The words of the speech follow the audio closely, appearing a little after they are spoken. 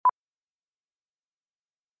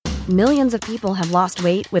Millions of people have lost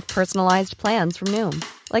weight with personalized plans from Noom.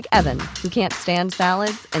 Like Evan, who can't stand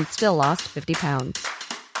salads and still lost 50 pounds.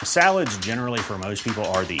 Salads generally for most people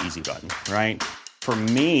are the easy button, right? For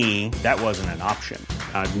me, that wasn't an option.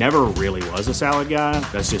 I never really was a salad guy.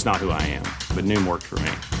 That's just not who I am. But Noom worked for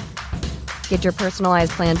me. Get your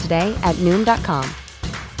personalized plan today at Noom.com.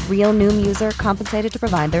 Real Noom user compensated to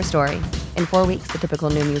provide their story. In 4 weeks, the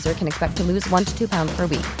typical Noom user can expect to lose 1 to 2 pounds per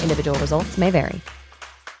week. Individual results may vary.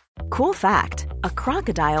 Cool fact, a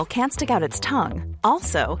crocodile can't stick out its tongue.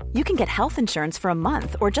 Also, you can get health insurance for a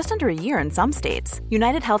month or just under a year in some states.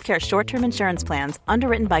 United Healthcare short-term insurance plans,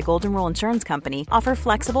 underwritten by Golden Rule Insurance Company, offer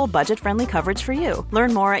flexible, budget-friendly coverage for you.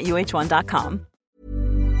 Learn more at uh1.com.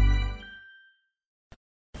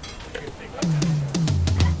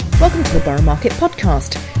 Welcome to the Borough Market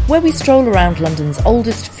podcast, where we stroll around London's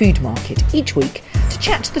oldest food market each week to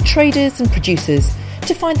chat to the traders and producers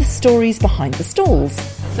to find the stories behind the stalls.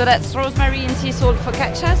 So that's rosemary and sea salt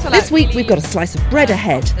focaccia. So this week we've got a slice of bread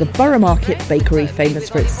ahead, the Borough Market bakery famous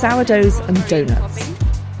for its sourdoughs and donuts.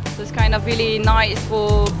 So it's kind of really nice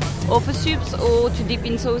for soups or to dip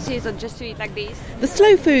in sauces or just to eat like this. The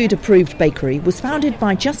Slow Food approved bakery was founded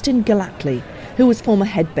by Justin Gallatley, who was former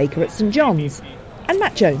head baker at St John's, and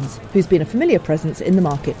Matt Jones, who's been a familiar presence in the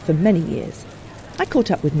market for many years. I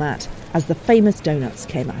caught up with Matt as the famous donuts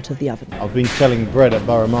came out of the oven. I've been selling bread at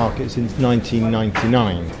Borough Market since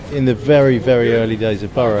 1999. In the very, very early days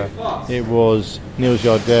of Borough, it was Neal's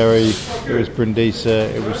Yard Dairy, it was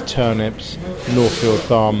Brindisa, it was Turnips, Northfield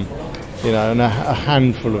Farm, and a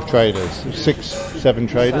handful of traders, 6, 7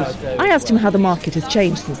 traders. I asked him how the market has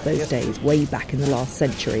changed since those days, way back in the last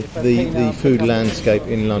century. The food landscape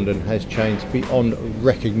in London has changed beyond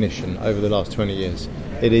recognition over the last 20 years.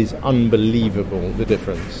 It is unbelievable, the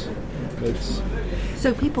difference.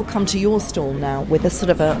 So people come to your stall now with a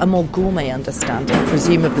sort of a more gourmet understanding,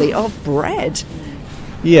 presumably, of bread.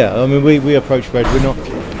 Yeah, I mean, we approach bread.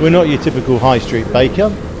 We're not your typical high street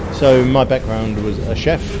baker. So my background was a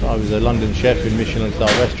chef. I was a London chef in Michelin-star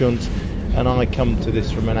restaurants, and I come to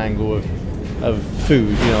this from an angle of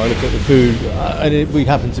food. I look at the food, and we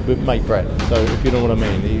happen to make bread. So if you know what I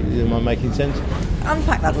mean, am I making sense?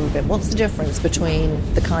 Unpack that a little bit. What's the difference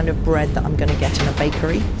between the kind of bread that I'm going to get in a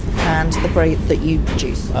bakery and the bread that you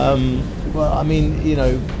produce? Well, I mean,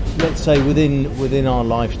 let's say within our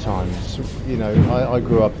lifetimes, I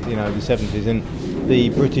grew up, the 70s, and the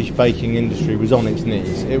British baking industry was on its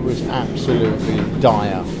knees. It was absolutely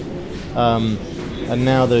dire. And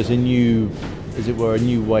now there's a new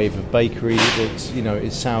wave of bakery that's,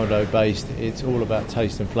 is sourdough based. It's all about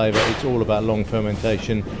taste and flavour. It's all about long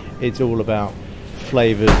fermentation. It's all about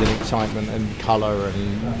flavours and excitement and colour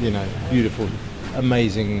and, beautiful,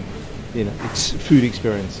 amazing, food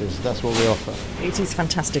experiences. That's what we offer. It is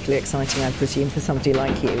fantastically exciting, I presume, for somebody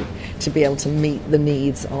like you to be able to meet the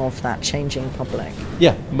needs of that changing public.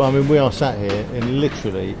 Yeah, I mean, we are sat here and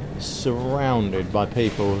literally surrounded by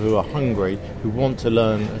people who are hungry, who want to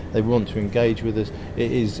learn, they want to engage with us.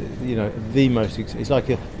 It is, the most, it's like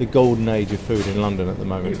the golden age of food in London at the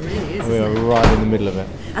moment. It really is. We are right in the middle of it.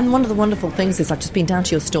 And one of the wonderful things is I've just been down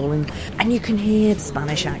to your stall and you can hear the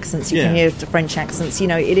Spanish accents, you can hear the French accents.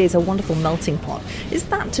 It is a wonderful melting pot. Is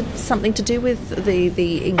that something to do with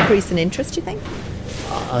the increase in interest, do you think?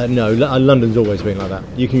 No, London's always been like that.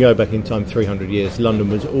 You can go back in time 300 years. London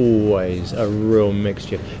was always a real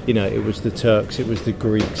mixture. It was the Turks, it was the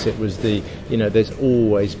Greeks, it was the, there's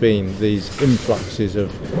always been these influxes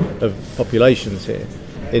of populations here.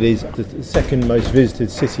 It is the second most visited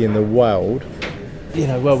city in the world.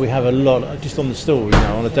 Well, we have a lot, just on the stall,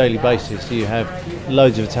 on a daily basis. You have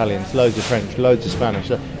loads of Italians, loads of French, loads of Spanish,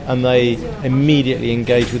 and they immediately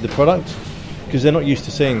engage with the product because they're not used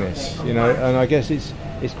to seeing this, and I guess it's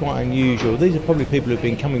quite unusual. These are probably people who've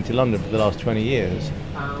been coming to London for the last 20 years,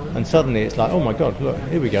 and suddenly it's like, oh my God, look,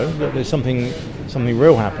 here we go, look, there's something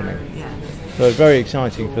real happening. So it's very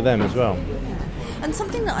exciting for them as well. And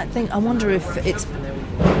something that I wonder if it's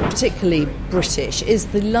particularly British, is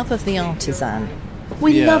the love of the artisan.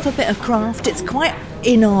 We love a bit of craft. It's quite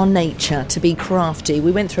in our nature to be crafty.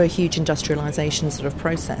 We went through a huge industrialisation sort of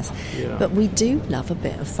process. But we do love a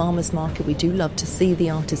bit of farmer's market. We do love to see the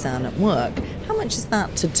artisan at work. How much is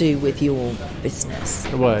that to do with your business?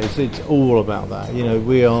 Well, it's all about that.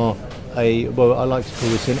 We are I like to call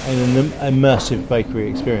this an immersive bakery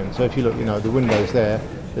experience. So if you look, the windows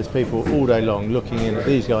there's people all day long looking in at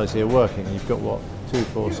these guys here working. You've got, 2,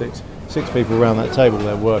 4, 6 people around that table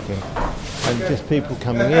there working. and just people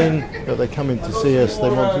coming in, that they come in to see us, they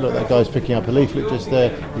want to look, that guy's picking up a leaflet just there,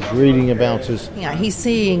 he's reading about us. Yeah, he's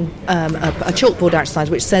seeing a chalkboard outside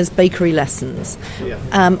which says bakery lessons,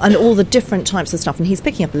 and all the different types of stuff, and he's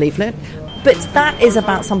picking up a leaflet. But that is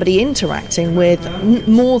about somebody interacting with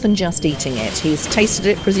more than just eating it. He's tasted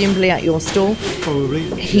it, presumably, at your stall. Probably.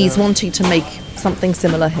 He's wanting to make something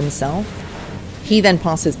similar himself. He then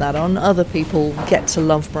passes that on. Other people get to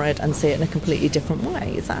love bread and see it in a completely different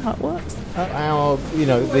way. Is that how it works?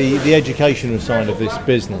 The educational side of this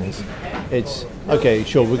business, it's okay.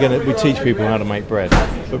 Sure, we teach people how to make bread,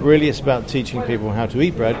 but really it's about teaching people how to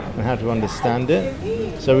eat bread and how to understand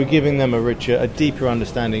it. So we're giving them a deeper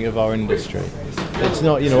understanding of our industry. It's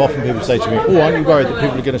not, often people say to me, "Oh, aren't you worried that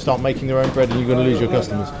people are going to start making their own bread and you're going to lose your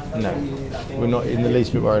customers?" No, we're not in the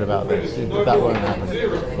least bit worried about this. That won't happen.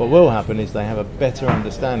 What will happen is they have a better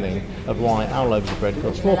understanding of why our loaves of bread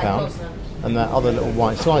cost £4 and that other little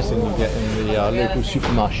white slicing you get in the local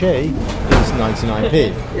supermarché is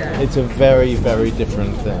 99p. It's a very, very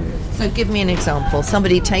different thing. So give me an example.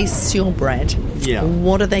 Somebody tastes your bread. Yeah.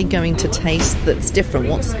 What are they going to taste that's different?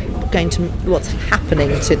 What's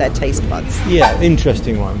happening to their taste buds? Yeah,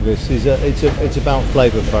 interesting one. This is it's about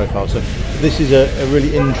flavour profile. So this is a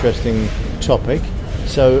really interesting topic.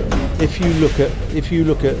 So if you look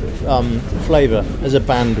at flavour as a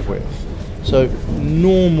bandwidth, so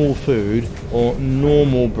normal food or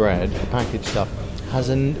normal bread, packaged stuff, has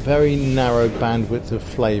a very narrow bandwidth of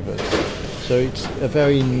flavours. So it's a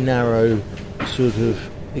very narrow sort of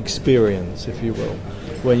experience, if you will.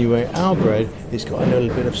 When you eat our bread, it's got a little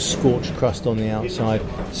bit of scorched crust on the outside,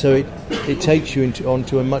 so it takes you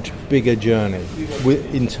onto a much bigger journey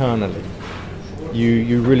internally.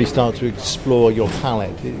 You really start to explore your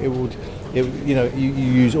palate. You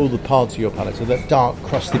use all the parts of your palate. So that dark,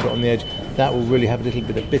 crusty bit on the edge, that will really have a little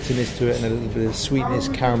bit of bitterness to it and a little bit of sweetness,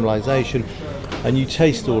 caramelisation, and you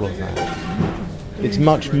taste all of that. It's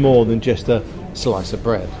much more than just a slice of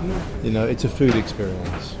bread. It's a food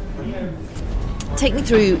experience. Take me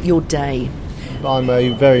through your day. I'm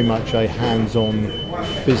very much a hands-on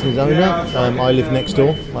business owner. I live next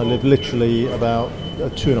door. I live literally about a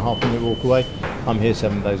 2.5 minute walk away. I'm here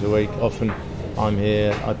 7 days a week. Often I'm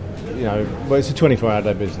here. It's a 24-hour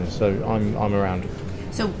day business, so I'm around.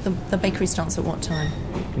 So the bakery starts at what time?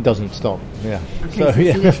 It doesn't stop. Yeah. Okay,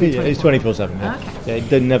 It's 24/7. Yeah. Okay.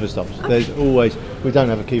 Yeah, it never stops. Okay. There's always. We don't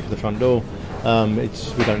have a key for the front door.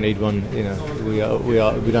 We don't need one. We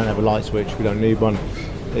don't have a light switch. We don't need one.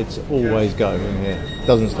 It's always go in here. It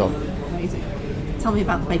doesn't stop. Amazing. Tell me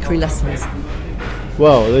about the bakery lessons.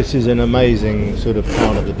 Well, this is an amazing sort of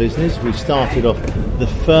part of the business. We started off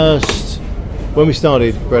when we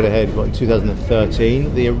started Bread Ahead in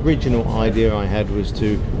 2013, the original idea I had was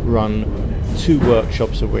to run 2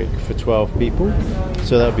 workshops a week for 12 people.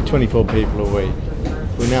 So that would be 24 people a week.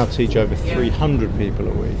 We now teach over 300 people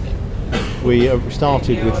a week. We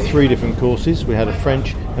started with 3 different courses. We had a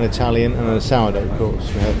French, an Italian and a sourdough course.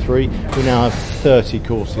 We had 3. We now have 30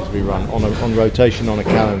 courses we run on rotation on a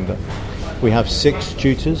calendar. We have 6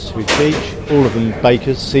 tutors who teach, all of them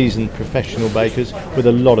bakers, seasoned professional bakers with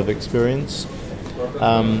a lot of experience.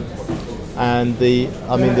 And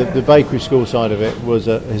the bakery school side of it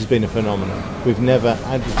has been a phenomenon. We've never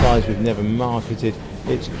advertised, we've never marketed.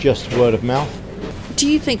 It's just word of mouth. Do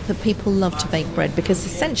you think that people love to bake bread? Because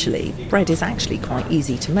essentially, bread is actually quite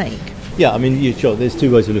easy to make. Yeah, sure, there's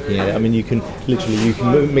 2 ways of looking at it. You can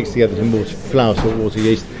mix together some water, flour, salt, water,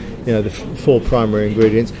 yeast, the 4 primary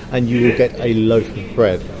ingredients, and you will get a loaf of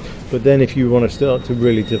bread. But then if you want to start to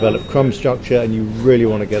really develop crumb structure and you really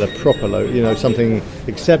want to get a proper loaf, something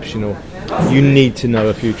exceptional, you need to know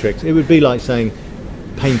a few tricks. It would be like saying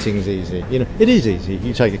painting's easy. It is easy.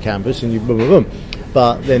 You take a canvas and you boom, boom, boom.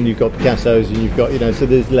 But then you've got Picasso's and you've got, so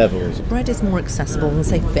there's levels. Bread is more accessible than,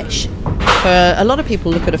 say, fish. A lot of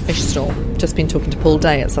people look at a fish stall. Just been talking to Paul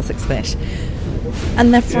Day at Sussex Fish.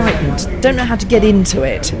 And they're frightened, don't know how to get into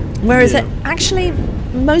it. Whereas actually,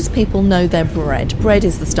 most people know their bread. Bread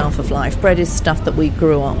is the stuff of life. Bread is stuff that we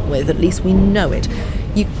grew up with. At least we know it.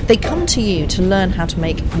 They come to you to learn how to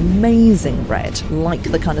make amazing bread, like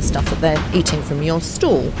the kind of stuff that they're eating from your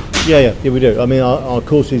stall. Yeah, we do. Our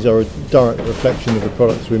courses are a direct reflection of the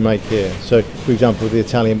products we make here. So, for example, the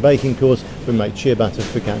Italian baking course, we make ciabatta,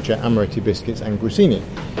 focaccia, amaretti biscuits and grissini.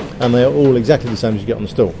 And they are all exactly the same as you get on the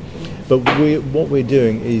stall. But what we're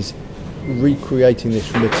doing is recreating this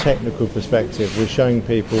from a technical perspective. We're showing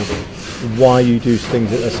people why you do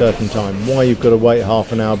things at a certain time, why you've got to wait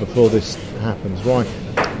half an hour before this happens, why.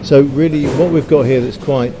 So really what we've got here that's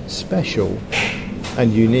quite special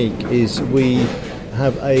and unique is we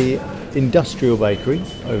have a industrial bakery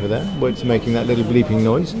over there where it's making that little bleeping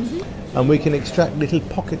noise, and we can extract little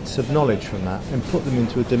pockets of knowledge from that and put them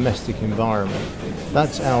into a domestic environment.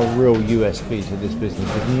 That's our real USP to this business.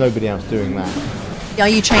 There's nobody else doing that. Are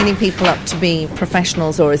you training people up to be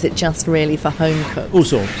professionals, or is it just really for home cooks?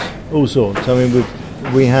 All sorts. I mean,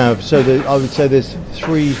 we have. So I would say there's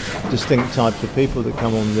 3 distinct types of people that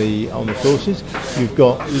come on the courses. You've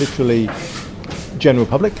got literally general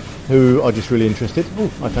public who are just really interested. Oh,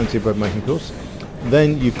 I fancy a bread making course.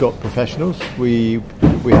 Then you've got professionals. We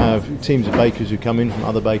have teams of bakers who come in from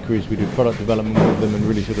other bakeries. We do product development with them and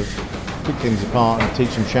really sort of pick things apart and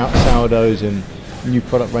teach them sourdoughs and new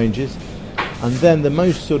product ranges. And then the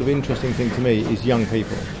most sort of interesting thing to me is young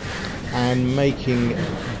people and making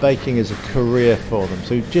baking as a career for them.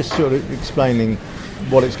 So just sort of explaining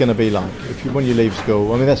what it's going to be like when you leave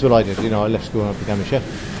school. I mean, that's what I did. I left school and I became a chef.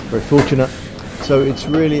 Very fortunate. So it's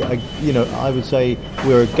really, I would say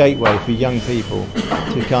we're a gateway for young people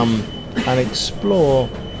to come and explore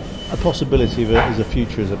a possibility as a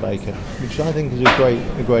future as a baker, which I think is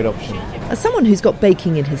a great option. As someone who's got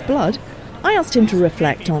baking in his blood, I asked him to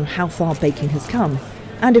reflect on how far baking has come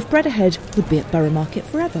and if Bread Ahead would be at Borough Market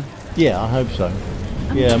forever. Yeah, I hope so.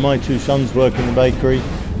 Yeah, my 2 sons work in the bakery.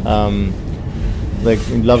 They're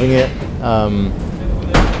loving it.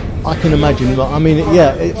 I can imagine,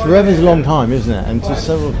 forever's a long time, isn't it? And to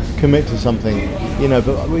sort of commit to something,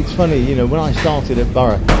 but it's funny, when I started at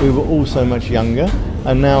Borough, we were all so much younger,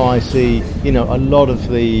 and now I see, a lot of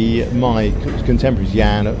my contemporaries,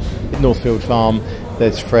 Jan at Northfield Farm,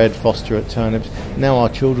 there's Fred Foster at Turnips. Now our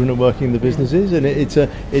children are working in the businesses, and it's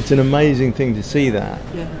an amazing thing to see that.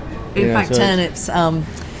 Yeah. In fact, Turnips,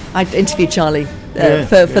 I interviewed Charlie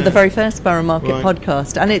for the very first Borough Market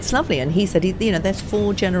podcast, and it's lovely. And he said, there's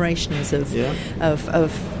 4 generations of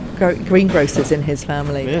greengrocers in his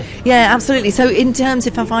family. Yeah, absolutely. So, in terms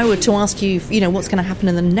if I were to ask you, what's going to happen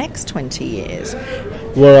in the next 20 years?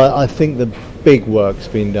 Well, I think the big work's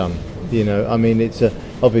been done. It's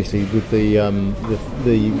obviously with the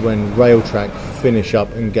when Railtrack finish up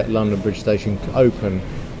and get London Bridge Station open,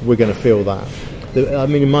 we're going to feel that.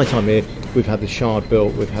 In my time here, we've had the Shard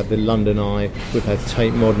built, we've had the London Eye, we've had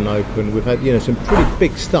Tate Modern open, we've had some pretty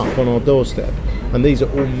big stuff on our doorstep, and these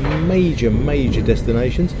are all major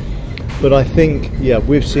destinations. But I think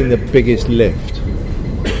we've seen the biggest lift.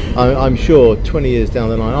 I'm sure 20 years down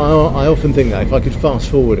the line, I often think that if I could fast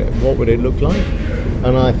forward it, what would it look like?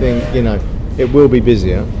 And I think it will be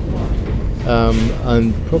busier.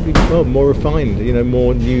 And probably more refined,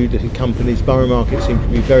 more new little companies. Borough Market seem to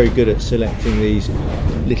be very good at selecting these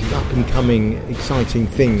little up-and-coming, exciting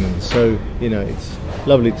things. So, it's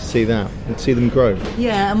lovely to see that and see them grow.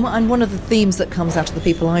 Yeah, and one of the themes that comes out of the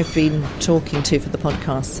people I've been talking to for the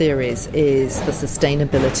podcast series is the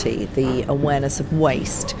sustainability, the awareness of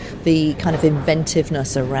waste, the kind of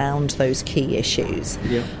inventiveness around those key issues,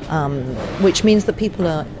 which means that people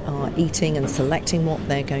are eating and selecting what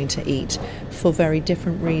they're going to eat for very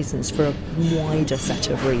different reasons, for a wider set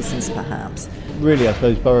of reasons perhaps. Really, I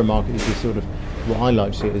suppose Borough Market is sort of what I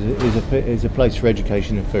like to see is a place for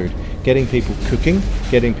education and food, getting people cooking,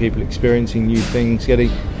 getting people experiencing new things,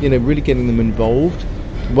 really getting them involved.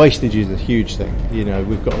 Wastage is a huge thing.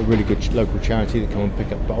 We've got a really good local charity that come and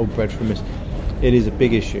pick up old bread from us. It is a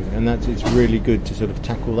big issue, and it's really good to sort of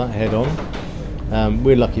tackle that head on.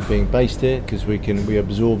 We're lucky being based here because we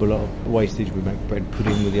absorb a lot of wastage. We make bread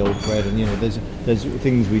pudding with the old bread, and there's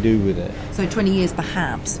things we do with it. So 20 years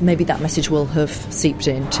perhaps, maybe that message will have seeped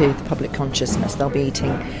into the public consciousness. They'll be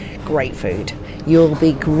eating great food. You'll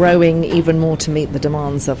be growing even more to meet the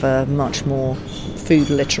demands of a much more food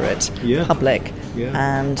literate public,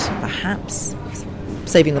 and perhaps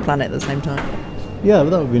saving the planet at the same time. Yeah,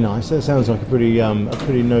 well, that would be nice. That sounds like a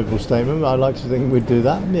pretty noble statement. I'd like to think we'd do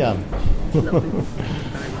that. Yeah.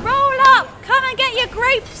 Roll up! Come and get your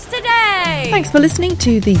grapes today! Thanks for listening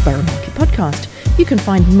to the Borough Market podcast. You can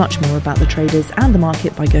find much more about the traders and the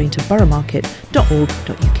market by going to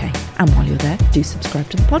boroughmarket.org.uk. And while you're there, do subscribe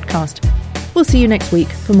to the podcast. We'll see you next week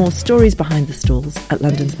for more stories behind the stalls at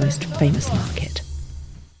London's most famous market.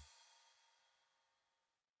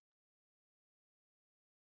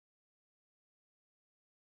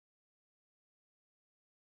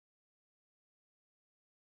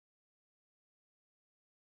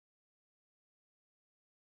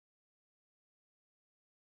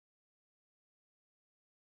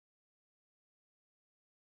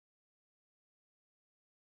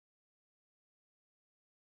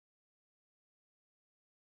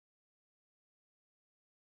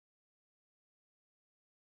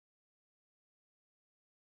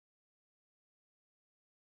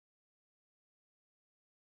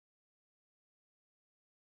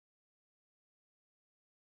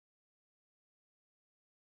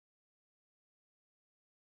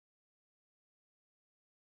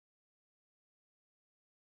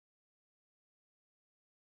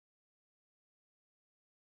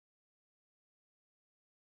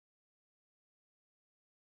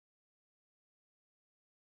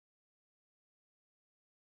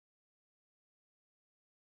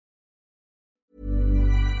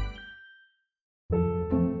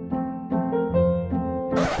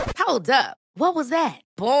 Hold up. What was that?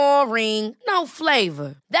 Boring. No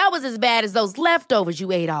flavor. That was as bad as those leftovers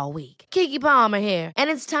you ate all week. Keke Palmer here, and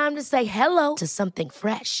it's time to say hello to something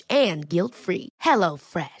fresh and guilt-free. Hello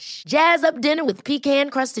Fresh. Jazz up dinner with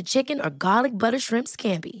pecan-crusted chicken or garlic butter shrimp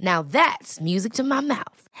scampi. Now that's music to my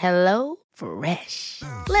mouth. Hello Fresh.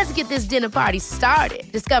 Let's get this dinner party started.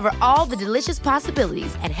 Discover all the delicious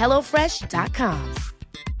possibilities at HelloFresh.com.